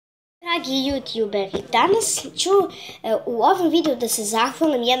Dragi youtuberi, danas ću u ovom videu da se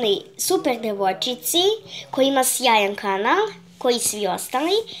zahvalim jednoj super devojčici koja ima sjajan kanal, koji svi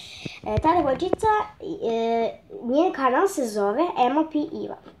ostali. Ta devojčica, njen kanal se zove MOP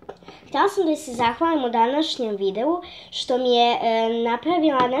Iva. Htjela sam da se zahvalim u današnjem videu što mi je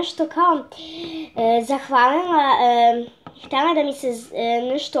napravila nešto kao zahvalila, htjela da mi se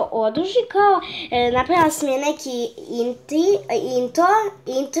nešto oduži, kao napravila sam je neki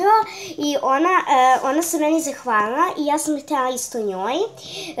intro i ona se meni zahvalila i ja sam htjela isto njoj.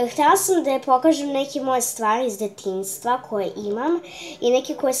 Htjela sam da je pokažem neke moje stvari iz detinjstva koje imam i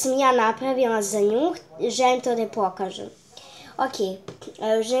neke koje sam ja napravila za nju, želim to da je pokažem. Ok,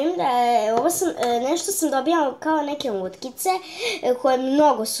 želim da, nešto sam dobila kao neke lutkice koje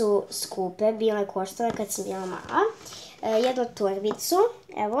mnogo su skupe, bile koštale kad sam bila mala. Jednu torbicu,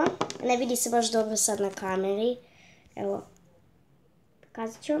 evo, ne vidi se baš dobro sad na kameri, evo,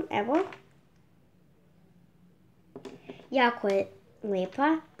 pokazat ću vam, evo. Jako je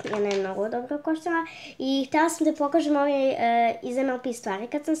lijepa, ona je mnogo dobro koštala i htjela sam da pokažem ove iz MLP stvari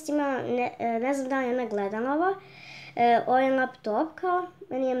kad sam snimala, ne znam da li ona gledala ovo. Ovo je laptop kao,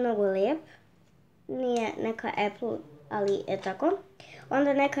 meni je mnogo lijep, nije neka Apple, ali je tako.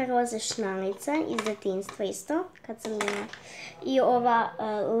 Onda neka roze šnalica iz detinjstva isto, kad sam bila. I ova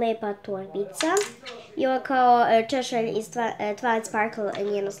lepa torbica. I ova kao češalj iz Twilight Sparkle,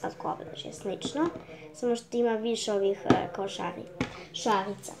 njeno slatko obličje, slično. Samo što ima više ovih kao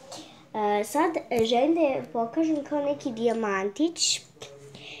šarica. Sad želim da je pokažem kao neki dijamantić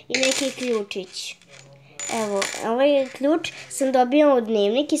i neki ključić. Evo, ovaj ključ sam dobila u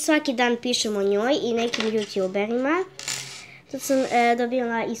dnevnik i svaki dan pišem o njoj i nekim youtuberima. To sam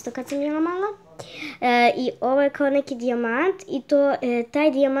dobila isto kad sam bila mala. I ovo je kao neki dijamant i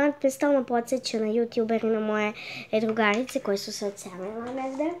taj dijamant me stalno podsjeća na youtuberi, na moje drugarice koje su se odselile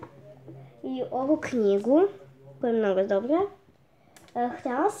negde. I ovu knjigu, koja je mnogo dobra.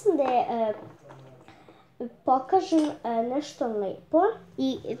 Htjela sam da je pokažem nešto lepo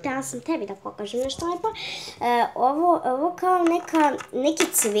i htjela sam tebi da pokažem nešto lepo. Ovo kao neki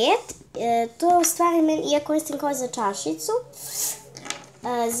cvijet, to u stvari ja koristim kao za čašicu,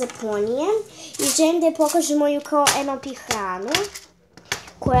 za ponije i želim da je pokažem moju kao MLP hranu,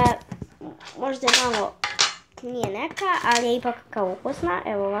 koja možda je malo nije neka, ali je ipak kao ukusna,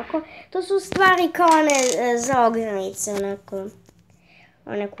 evo ovako. To su stvari kao one za ogranice, onako,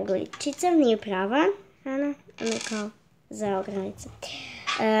 one kugličice, nije prava hrana, ono kao za ogranice.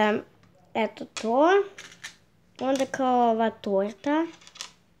 Eto to. Onda kao ova torta.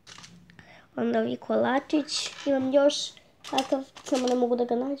 Onda ovi kolačić. Imam još takav, samo ne mogu da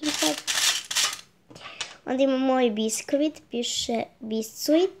ga nađem sad. Onda imam moj biskvit, piše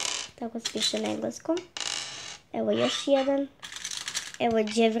biscuit, tako se piše na engleskom. Evo još jedan. Evo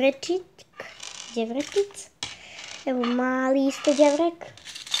đevrečic. Evo mali isto đevrek.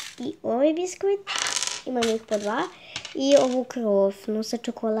 I ovaj biskvit. Imam ih po dva. I ovu krofnu sa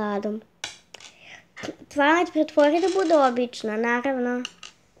čokoladom. Twilight pretvori da bude obična, naravno.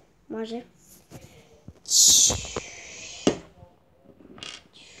 Može.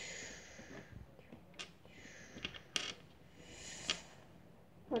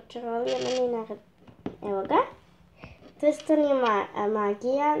 Očarolio meni narad. Evo ga. To isto nije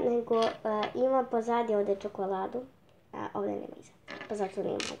magija, nego ima pozadnje ovdje čokoladu. A ovdje nema iza. Pa zato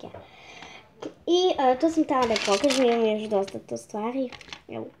nije magija. I to sam htjela da pokažem, imam još dosta to stvari.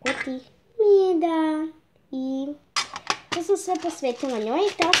 Evo kuti. Mida. I to sam sve posvetila njoj i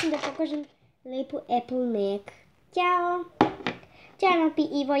htjela sam da pokažem lepu Apple Mac. Ćao. Ćao MLP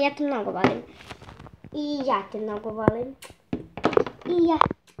Ivo, ja te mnogo volim. I ja te mnogo volim. I ja.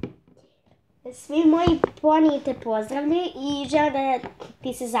 Svi moji poniji te pozdravljaju i želim da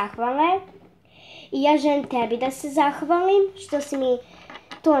ti se zahvale. I ja želim tebi da se zahvalim što si mi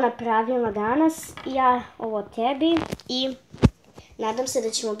to napravila danas. Ja ovo tebi i nadam se da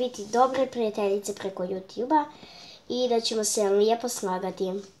ćemo biti dobre prijateljice preko YouTube-a i da ćemo se lijepo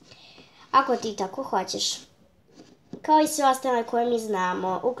slagati. Ako ti tako hoćeš. Kao i sve ostale koje mi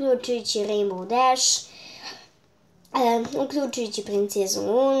znamo, uključujući Rainbow Dash, uključujući Princezu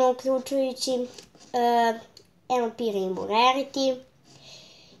Lunu, uključujući MLP Rainbow Rarity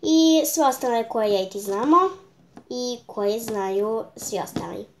i sve ostale koje ja i ti znamo i koje znaju svi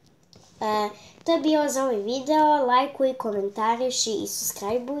ostali. To je bilo za ovaj video, lajkuj, komentariši i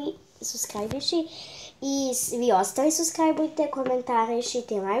subscribe-iši i vi ostali subscribe-ujte,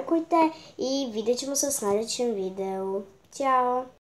 komentarišite i lajkujte i vidjet ćemo se u sljedećem videu. Ćao!